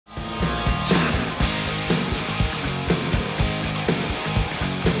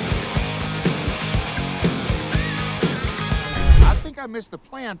I missed the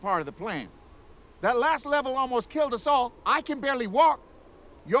plan part of the plan. That last level almost killed us all. I can barely walk.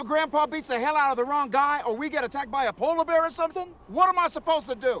 Your grandpa beats the hell out of the wrong guy, or we get attacked by a polar bear or something? What am I supposed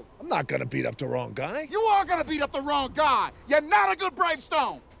to do? I'm not gonna beat up the wrong guy. You are gonna beat up the wrong guy. You're not a good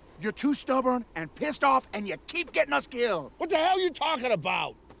Bravestone. You're too stubborn and pissed off, and you keep getting us killed. What the hell are you talking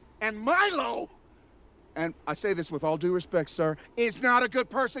about? And Milo, and I say this with all due respect, sir, is not a good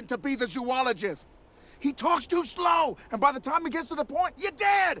person to be the zoologist. He talks too slow, and by the time he gets to the point, you're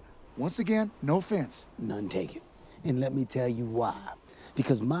dead. Once again, no offense. None taken. And let me tell you why.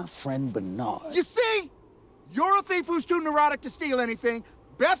 Because my friend Bernard... You see? You're a thief who's too neurotic to steal anything.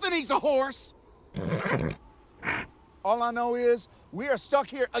 Bethany's a horse. All I know is we are stuck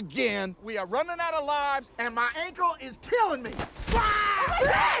here again. We are running out of lives, and my ankle is killing me.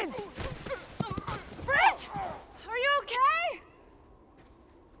 Fridge! Fridge! Are you okay?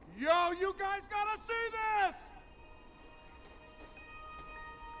 Yo, you guys gotta see this!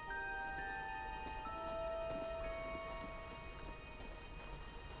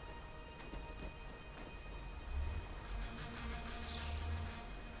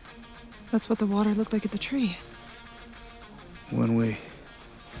 That's what the water looked like at the tree. When we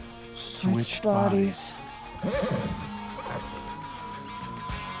switched bodies.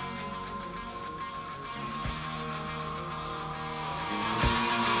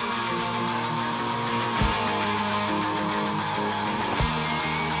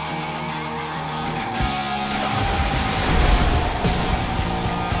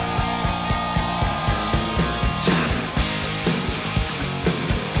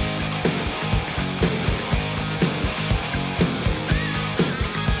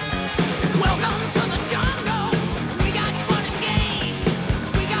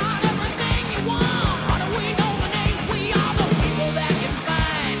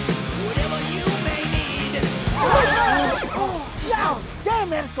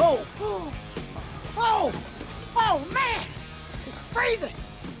 Oh, man! It's freezing!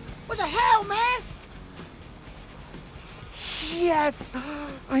 What the hell, man? Yes!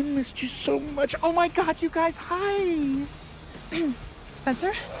 I missed you so much. Oh my God, you guys, hi!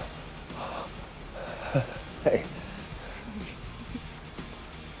 Spencer? Hey.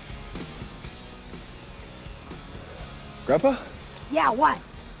 Grandpa? Yeah, what?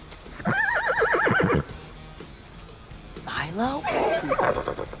 Milo?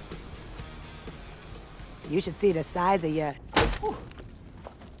 You should see the size of your...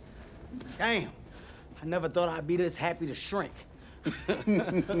 Damn. I never thought I'd be this happy to shrink.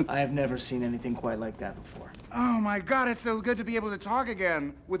 I have never seen anything quite like that before. Oh my God, it's so good to be able to talk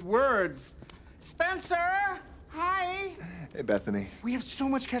again with words. Spencer! Hi! Hey, Bethany. We have so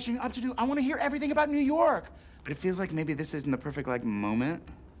much catching up to do. I want to hear everything about New York. But it feels like maybe this isn't the perfect, like, moment.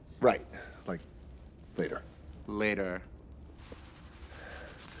 Right. Like, later. Later.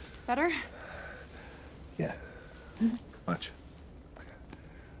 Better? Yeah. Much.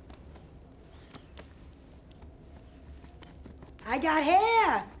 I got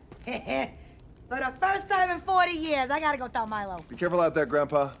hair! For the first time in 40 years, I gotta go tell Milo. Be careful out there,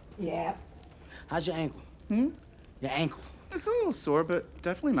 Grandpa. Yeah. How's your ankle? Your ankle. It's a little sore, but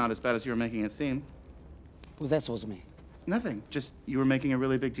definitely not as bad as you were making it seem. What's that supposed to mean? Nothing. Just you were making a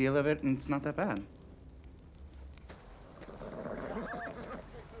really big deal of it, and it's not that bad.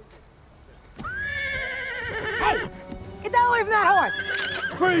 Hey! Get the hell away from that horse!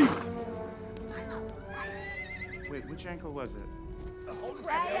 Freeze! Wait, which ankle was it?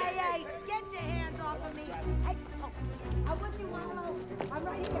 Hey! Get your hands off of me! Hey! Oh, I want you, Milo. I'm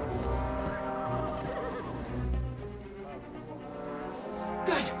right here.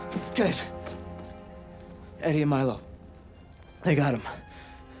 Guys. Eddie and Milo. They got him.